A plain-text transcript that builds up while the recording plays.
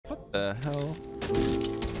The hell?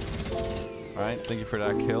 All right, thank you for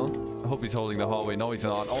that kill. I hope he's holding the hallway. No, he's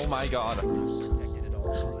not. Oh my god.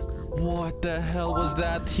 What the hell was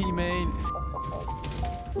that, teammate?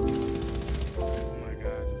 Oh my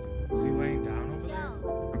god. Was he laying down over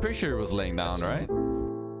there? I'm pretty sure he was laying down, right?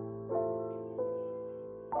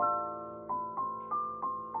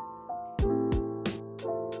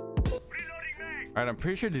 Alright, I'm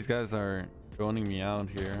pretty sure these guys are droning me out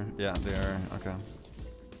here. Yeah, they are. Okay.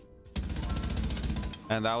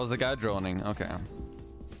 And that was the guy droning. Okay.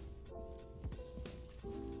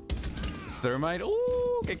 Thermite.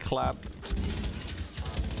 Ooh, get clapped.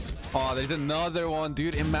 Oh, there's another one,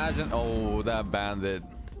 dude. Imagine. Oh, that bandit.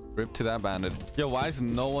 Rip to that bandit. Yo, why is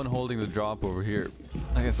no one holding the drop over here?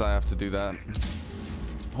 I guess I have to do that.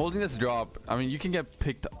 Holding this drop, I mean, you can get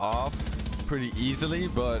picked off pretty easily,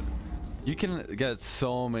 but you can get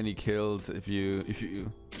so many kills if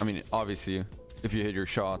you I mean, obviously if you hit your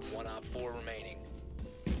shots. 1 op 4 remaining.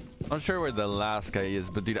 Not sure where the last guy is,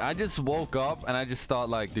 but dude, I just woke up and I just thought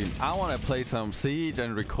like, dude, I want to play some Siege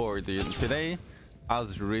and record, dude. Today I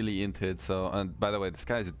was really into it. So, and by the way, this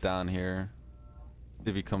guy's down here. See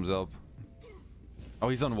if he comes up. Oh,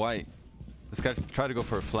 he's on white. This guy tried to go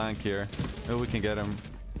for a flank here. Maybe we can get him.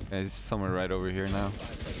 Yeah, he's somewhere right over here now.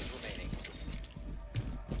 5 seconds remaining.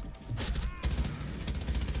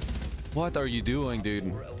 What are you doing, dude?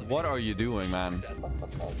 What are you doing, man?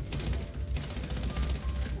 Oh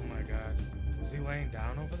my god. Was he laying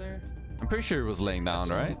down over there? I'm pretty sure he was laying down,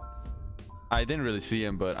 right? I didn't really see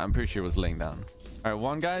him, but I'm pretty sure he was laying down. All right,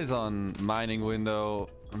 one guy's on mining window.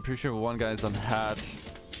 I'm pretty sure one guy's on hatch.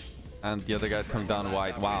 And the other guy's coming down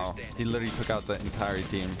white. Wow. He literally took out the entire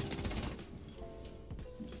team.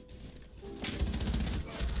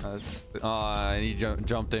 And he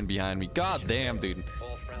jumped in behind me. God damn, dude.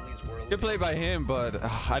 Good play by him, but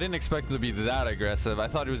I didn't expect him to be that aggressive. I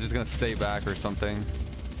thought he was just gonna stay back or something.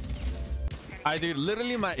 Dude,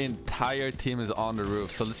 literally my entire team is on the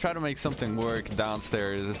roof, so let's try to make something work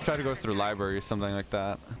downstairs. Let's try to go through library or something like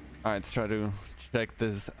that. All right, let's try to check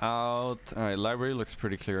this out. All right, library looks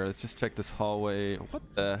pretty clear. Let's just check this hallway. What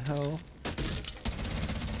the hell?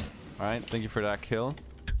 All right, thank you for that kill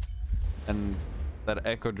and that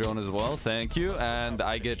echo drone as well. Thank you. And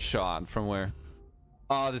I get shot from where?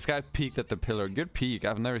 Oh, this guy peeked at the pillar. Good peek.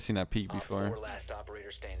 I've never seen that peek before. Last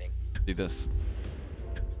operator standing. See this.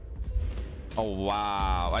 Oh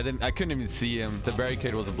wow, I couldn't even see him. The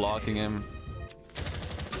barricade was blocking him.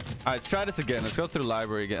 All right, let's try this again. Let's go through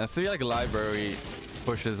library again. I feel like library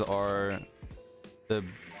pushes are the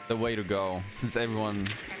way to go, since everyone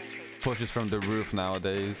pushes from the roof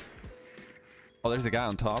nowadays. Oh, there's a guy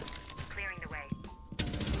on top.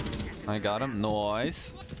 I got him.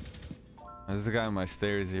 Nice. There's a guy on my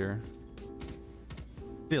stairs here.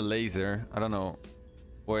 I see a laser. I don't know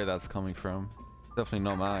where that's coming from. Definitely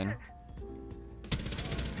not mine.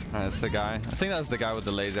 Alright, that's the guy. I think that's the guy with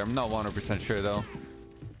the laser. I'm not 100% sure though.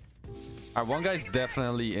 Alright, one guy's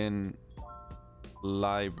definitely in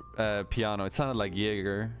piano. It sounded like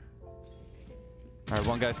Jaeger. Alright,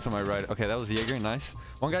 one guy's to my right. Okay, that was Jaeger. Nice.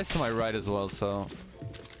 One guy's to my right as well, so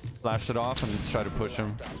flash it off and let's try to push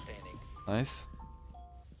him. Nice.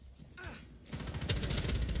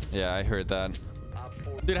 Yeah, I heard that.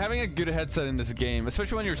 Dude, having a good headset in this game,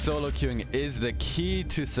 especially when you're solo queuing, is the key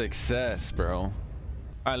to success, bro. All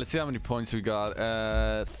right, let's see how many points we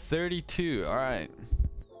got. 32. All right.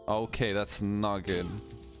 Okay, that's not good.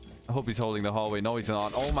 I hope he's holding the hallway. No, he's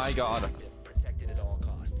not. Oh my god.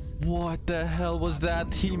 What the hell was that,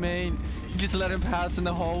 teammate? You just let him pass in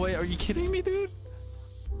the hallway? Are you kidding me, dude?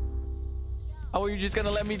 Oh, you're just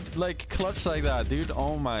gonna let me like clutch like that, dude?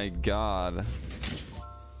 Oh my god.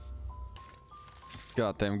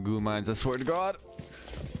 Goddamn goo mines, I swear to god.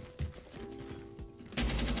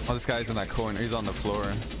 Oh, this guy's in that corner. He's on the floor.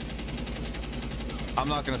 I'm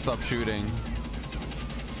not gonna stop shooting.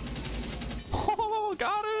 Oh,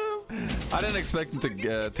 got him. I didn't expect him to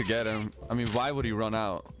get him. I mean, why would he run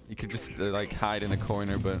out? He could just like hide in a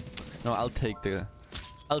corner, but no, I'll take the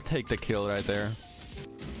kill right there.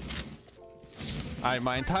 All right,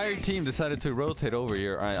 my entire team decided to rotate over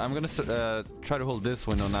here. All right, I'm gonna try to hold this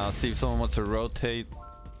window now. See if someone wants to rotate.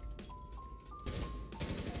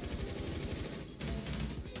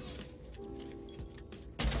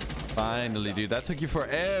 Finally, dude, that took you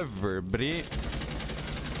forever, buddy.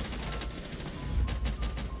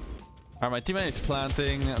 All right, my teammate is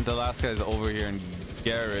planting. The last guy's over here in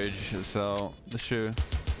garage, so this should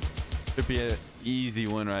be an easy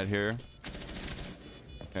win right here.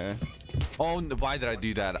 Okay. Oh, why did I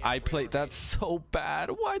do that? I played that so bad.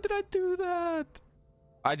 Why did I do that?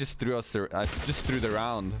 I just threw the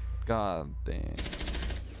round. God dang.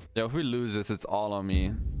 Yo, if we lose this, it's all on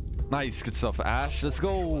me. Nice, good stuff, Ash. Let's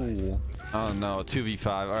go. Oh no, 2v5.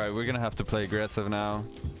 All right, we're gonna have to play aggressive now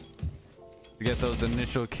to get those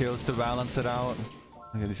initial kills to balance it out.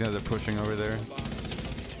 Okay, these guys are pushing over there.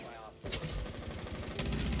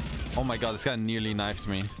 Oh my god, this guy nearly knifed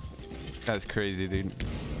me. This guy's crazy, dude.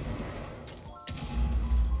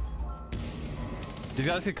 These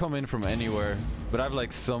guys could come in from anywhere, but I have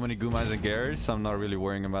like so many Gumais and Garrers, so I'm not really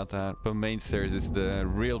worrying about that. But main stairs is the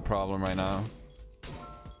real problem right now.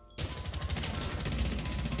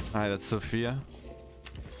 Alright, that's Sophia.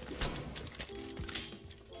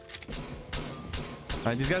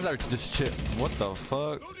 Alright, these guys are just shit. What the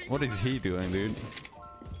fuck? What is he doing, dude?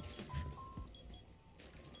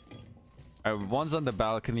 Alright, one's on the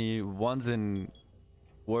balcony, one's in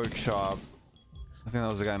workshop. I think that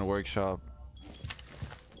was the guy in the workshop.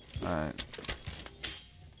 Alright.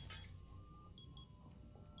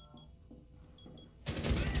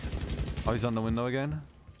 Oh, he's on the window again?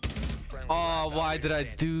 Oh, why did I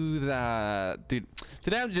do that? Dude,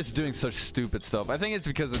 today I'm just doing such stupid stuff. I think it's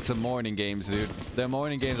because it's the morning games, dude. The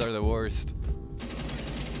morning games are the worst.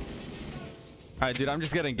 Alright, dude, I'm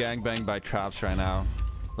just getting gangbanged by traps right now.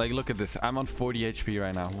 Like, look at this. I'm on 40 HP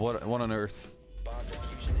right now. What on earth?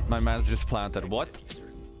 My man's just planted. What?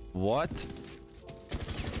 What?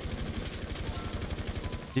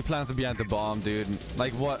 He planted behind the bomb, dude.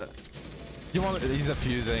 Like, what? You want? He's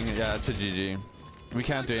defusing. Yeah, it's a GG. We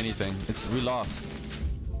can't do anything. We lost.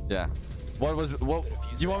 Yeah. What?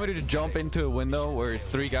 You want me to jump into a window where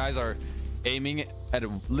 3 guys are aiming at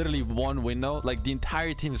literally one window? Like, the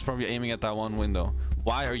entire team is probably aiming at that one window.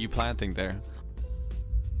 Why are you planting there?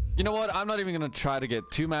 You know what? I'm not even gonna try to get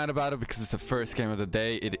too mad about it because it's the first game of the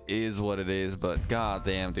day. It is what it is. But god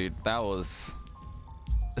damn, dude, that was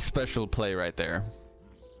a special play right there.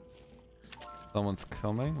 Someone's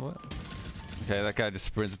coming. What? Okay, that guy just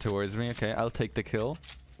sprinted towards me. Okay, I'll take the kill.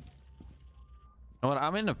 You know what?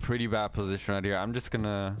 I'm in a pretty bad position right here. I'm just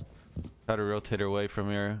gonna try to rotate away from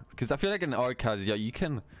here because I feel like in arcades, yeah, you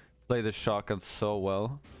can play the shotgun so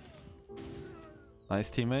well.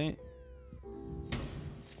 Nice teammate.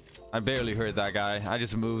 I barely heard that guy. I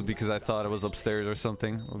just moved because I thought it was upstairs or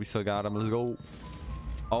something. But we still got him. Let's go.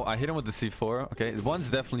 Oh, I hit him with the C4. Okay, one's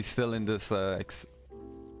definitely still in this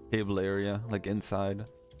cable area, like inside.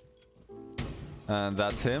 And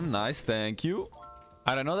that's him. Nice, thank you.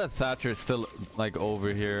 I know that Thatcher is still like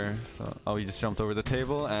over here. So, oh, he just jumped over the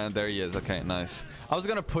table and there he is. Okay, nice. I was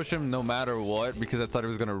gonna push him no matter what because I thought he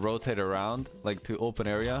was gonna rotate around like to open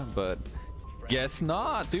area, but guess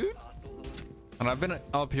not, dude. And I've been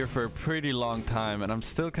up here for a pretty long time and I'm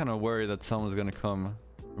still kind of worried that someone's gonna come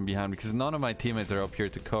from behind because none of my teammates are up here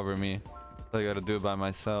to cover me. So I gotta do it by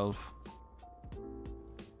myself.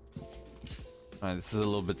 Alright, this is a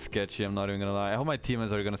little bit sketchy, I'm not even gonna lie. I hope my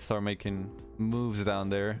teammates are gonna start making moves down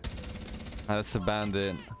there. That's a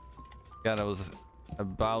bandit. God, I was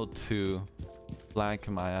about to flank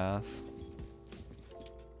my ass.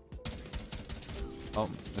 Oh,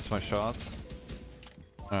 missed my shots.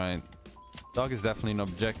 Alright. Dog is definitely an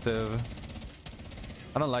objective.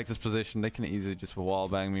 I don't like this position. They can easily just wall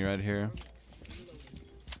bang me right here.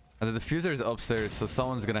 And the diffuser is upstairs, so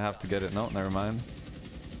someone's gonna have to get it. No, never mind.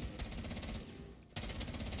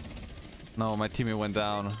 No, my teammate went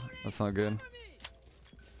down. That's not good.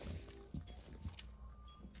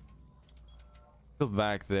 Still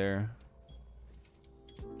back there.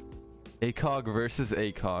 ACOG versus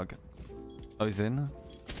ACOG. Oh, he's in?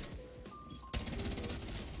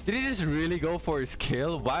 Did he just really go for his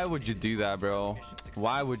kill? Why would you do that, bro?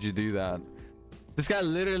 Why would you do that? This guy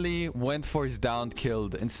literally went for his downed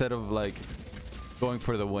killed instead of like going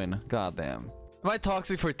for the win. God damn. Am I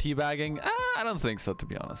toxic for teabagging? I don't think so, to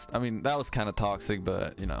be honest. I mean, that was kind of toxic,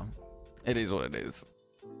 but you know, it is what it is.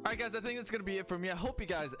 Alright guys, I think that's gonna be it for me. I hope you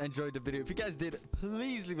guys enjoyed the video. If you guys did,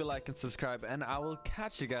 please leave a like and subscribe, and I will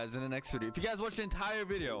catch you guys in the next video. If you guys watched the entire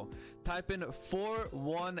video, type in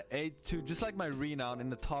 4182, just like my renown in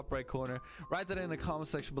the top right corner. Write that in the comment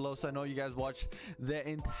section below so I know you guys watched the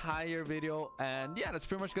entire video. And yeah, that's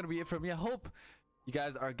pretty much gonna be it for me. I hope you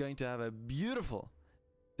guys are going to have a beautiful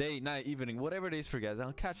day, night, evening, whatever it is for you guys.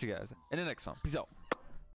 I'll catch you guys in the next one. Peace out.